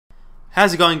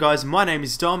How's it going, guys? My name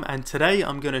is Dom, and today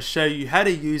I'm going to show you how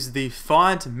to use the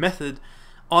find method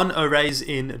on arrays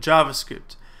in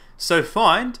JavaScript. So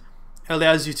find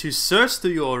allows you to search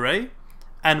through your array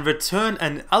and return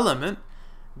an element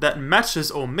that matches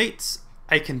or meets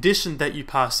a condition that you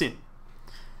pass in.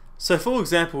 So for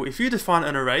example, if you define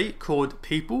an array called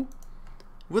people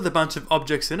with a bunch of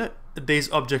objects in it,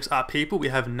 these objects are people. We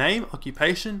have name,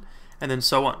 occupation, and then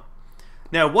so on.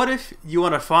 Now what if you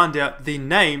want to find out the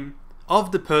name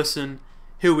of the person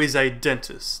who is a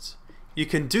dentist? You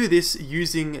can do this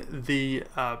using the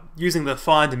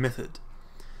find method.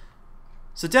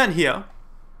 So down here,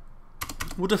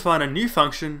 we'll define a new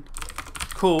function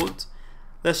called,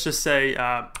 let's just say,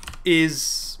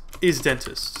 is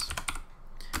dentist.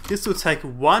 This will take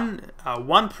one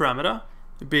parameter,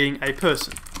 being a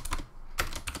person.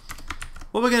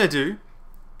 What we're going to do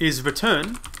is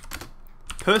return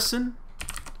person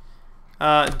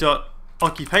dot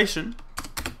occupation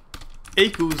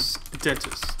equals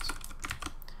dentist.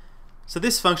 So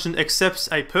this function accepts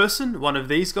a person, one of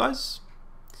these guys,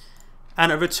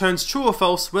 and it returns true or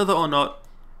false whether or not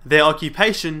their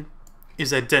occupation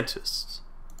is a dentist.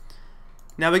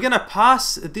 Now we're going to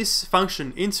pass this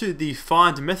function into the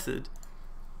find method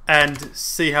and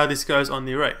see how this goes on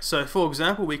the array. So for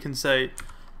example, we can say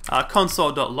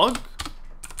console.log.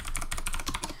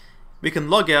 We can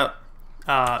log out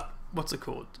what's it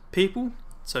called? People.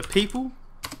 So people.find,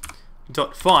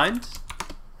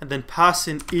 and then pass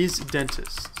in is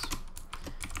dentist.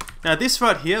 Now this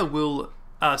right here will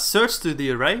search through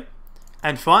the array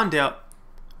and find out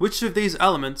which of these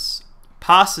elements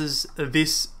passes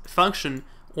this function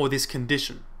or this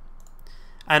condition,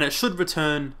 and it should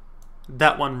return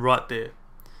that one right there.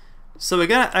 So we're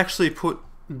going to actually put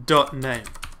 .name,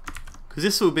 because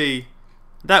this will be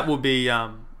that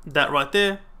right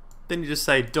there. Then you just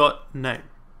say .name.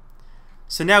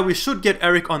 So now we should get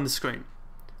Eric on the screen.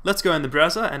 Let's go in the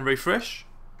browser and refresh,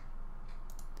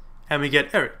 and we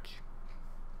get Eric.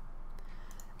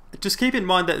 Just keep in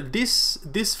mind that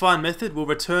this find method will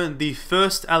return the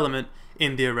first element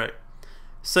in the array.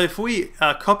 So if we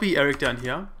copy Eric down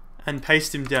here and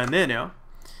paste him down there now,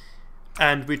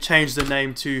 and we change the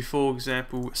name to, for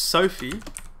example, Sophie,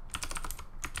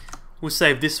 we'll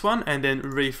save this one and then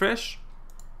refresh,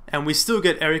 and we still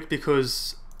get Eric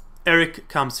because Eric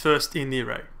comes first in the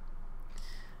array.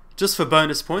 Just for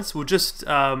bonus points, we'll just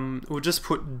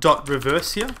put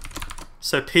 .reverse here,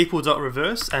 so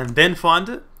people.reverse, and then find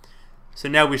it. So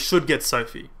now we should get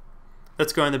Sophie.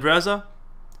 Let's go in the browser,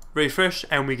 refresh,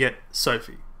 and we get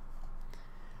Sophie.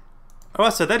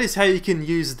 Alright, so that is how you can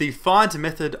use the find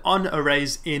method on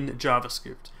arrays in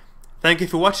JavaScript. Thank you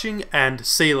for watching, and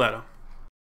see you later.